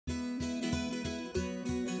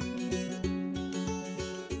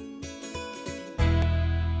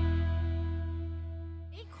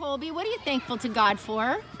Colby, what are you thankful to God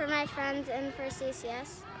for? For my friends and for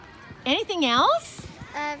CCS. Anything else?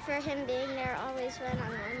 For him being there always when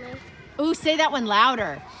I'm lonely. Ooh, say that one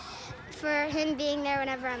louder. For him being there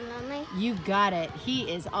whenever I'm lonely. You got it.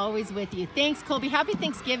 He is always with you. Thanks, Colby. Happy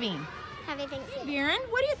Thanksgiving. Happy Thanksgiving. Viren,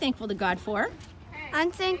 what are you thankful to God for?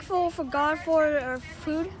 I'm thankful for God for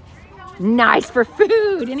food. Nice, for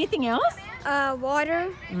food. Anything else? Water.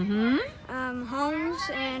 Mm-hmm. Homes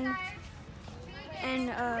and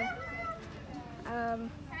I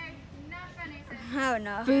don't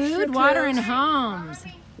know. Food, water, and homes.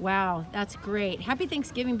 Wow, that's great. Happy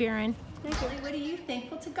Thanksgiving, Viren. Thank you. What are you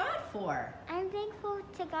thankful to God for? I'm thankful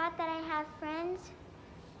to God that I have friends,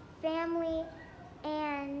 family,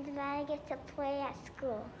 and that I get to play at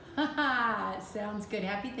school. Sounds good.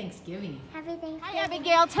 Happy Thanksgiving. Happy Thanksgiving. Hi,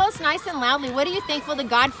 Abigail. Tell us nice and loudly, what are you thankful to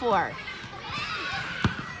God for?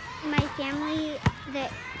 My family, the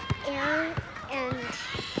air, and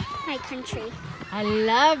my country. I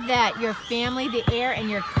love that. Your family, the air, and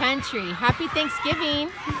your country. Happy Thanksgiving.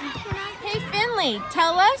 Hey, Finley,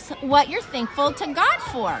 tell us what you're thankful to God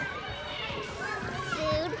for.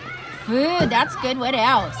 Food, Food. That's good. What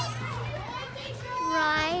else?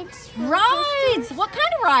 rides, Rides. What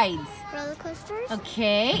kind of rides? roller coasters,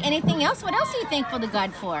 Okay. Anything else? What else are you thankful to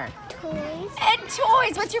God for? toys, And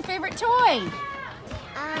toys. What's your favorite toy?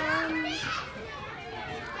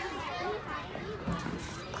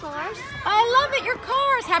 cars, I love it. Your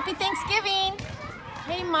cars. Happy Thanksgiving.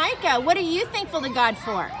 Hey, Micah, what are you thankful to God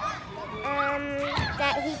for?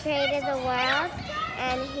 that he created the world,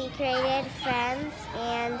 and he created friends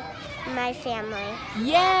and my family.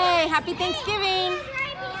 Yay! Happy Thanksgiving.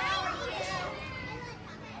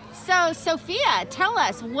 So, Sophia, tell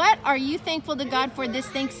us, what are you thankful to God for this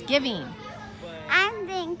Thanksgiving? I'm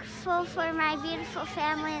thankful for my beautiful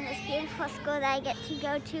family and this beautiful school that I get to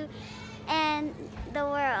go to and the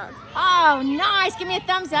world. Oh, nice. Give me a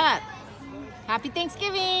thumbs up. Happy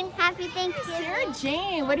Thanksgiving. Happy Thanksgiving. Sarah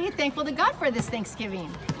Jane, what are you thankful to God for this Thanksgiving?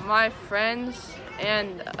 My friends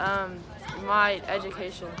and my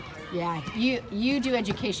education. Yeah, you do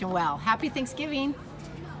education well. Happy Thanksgiving.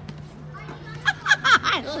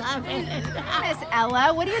 I love it. Miss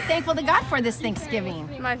Ella, what are you thankful to God for this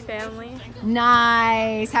Thanksgiving? My family.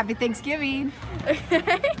 Nice. Happy Thanksgiving.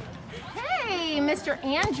 Hey, Mr.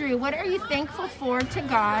 Andrew, what are you thankful for to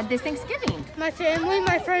God this Thanksgiving? My family,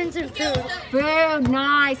 my friends, and food. Food.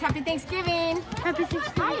 Nice. Happy Thanksgiving. Happy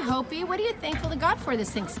Thanksgiving. Hi, Hopi. What are you thankful to God for this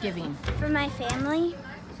Thanksgiving? For my family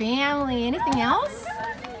Family. Anything else?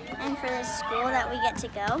 and for the school that we get to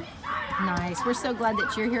go. Nice. We're so glad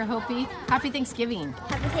that you're here, Hopi. Happy Thanksgiving.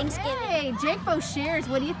 Happy Thanksgiving. Hey, Jake Boshares,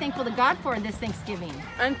 what are you thankful to God for this Thanksgiving?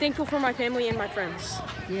 I'm thankful for my family and my friends.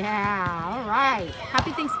 Yeah, all right.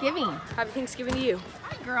 Happy Thanksgiving. Happy Thanksgiving to you.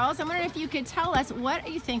 Hi, girls. I'm wondering if you could tell us, what are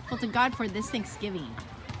you thankful to God for this Thanksgiving?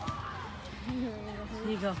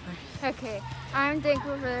 You go first. Okay, I'm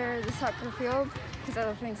thankful for the soccer field because I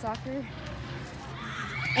love playing soccer.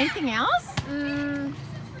 Anything else?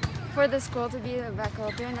 For the school to be back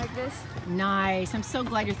open like this. Nice. I'm so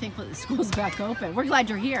glad you're thankful that the school's back open. We're glad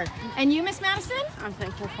you're here. And you, Miss Madison? I'm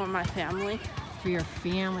thankful for my family. For your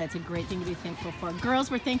family. That's a great thing to be thankful for. Girls,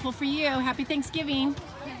 we're thankful for you. Happy Thanksgiving.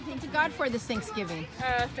 Thank to God for this Thanksgiving.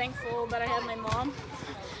 Thankful that I have my mom.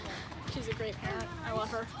 She's a great parent. I love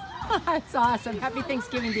her. That's awesome. Happy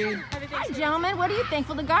Thanksgiving, dude. Happy Hi, Thanksgiving. gentlemen. What are you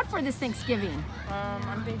thankful to God for this Thanksgiving?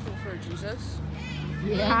 I'm thankful for Jesus.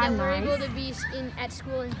 Yeah, and that we're nice. able to be at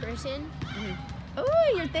school in person.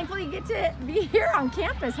 Oh, you're thankful you get to be here on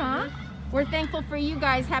campus, huh? We're thankful for you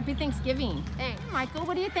guys. Happy Thanksgiving. Thanks. Michael,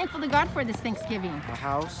 what are you thankful to God for this Thanksgiving? The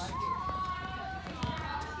house.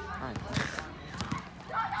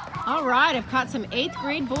 All right, I've caught some 8th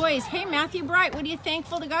grade boys. Hey, Matthew Bright, what are you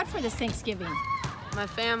thankful to God for this Thanksgiving? My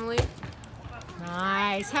family.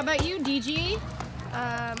 Nice. How about you, DG?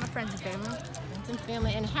 My friends and family. Friends and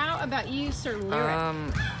family. And how about you, Sir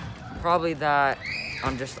Lyric? Probably that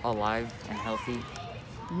I'm just alive and healthy.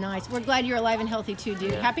 Nice. We're glad you're alive and healthy too,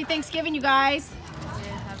 dude. Yeah. Happy Thanksgiving, you guys.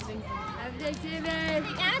 Happy Thanksgiving. Hey,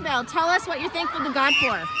 Annabelle, tell us what you're thankful to God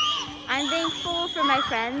for. I'm thankful for my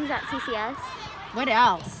friends at CCS. What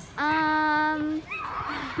else?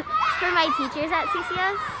 For my teachers at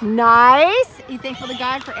CCS. Nice. You thankful to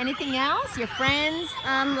God for anything else? Your friends?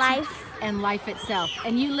 Life. And life itself.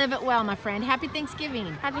 And you live it well, my friend. Happy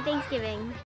Thanksgiving. Happy Thanksgiving.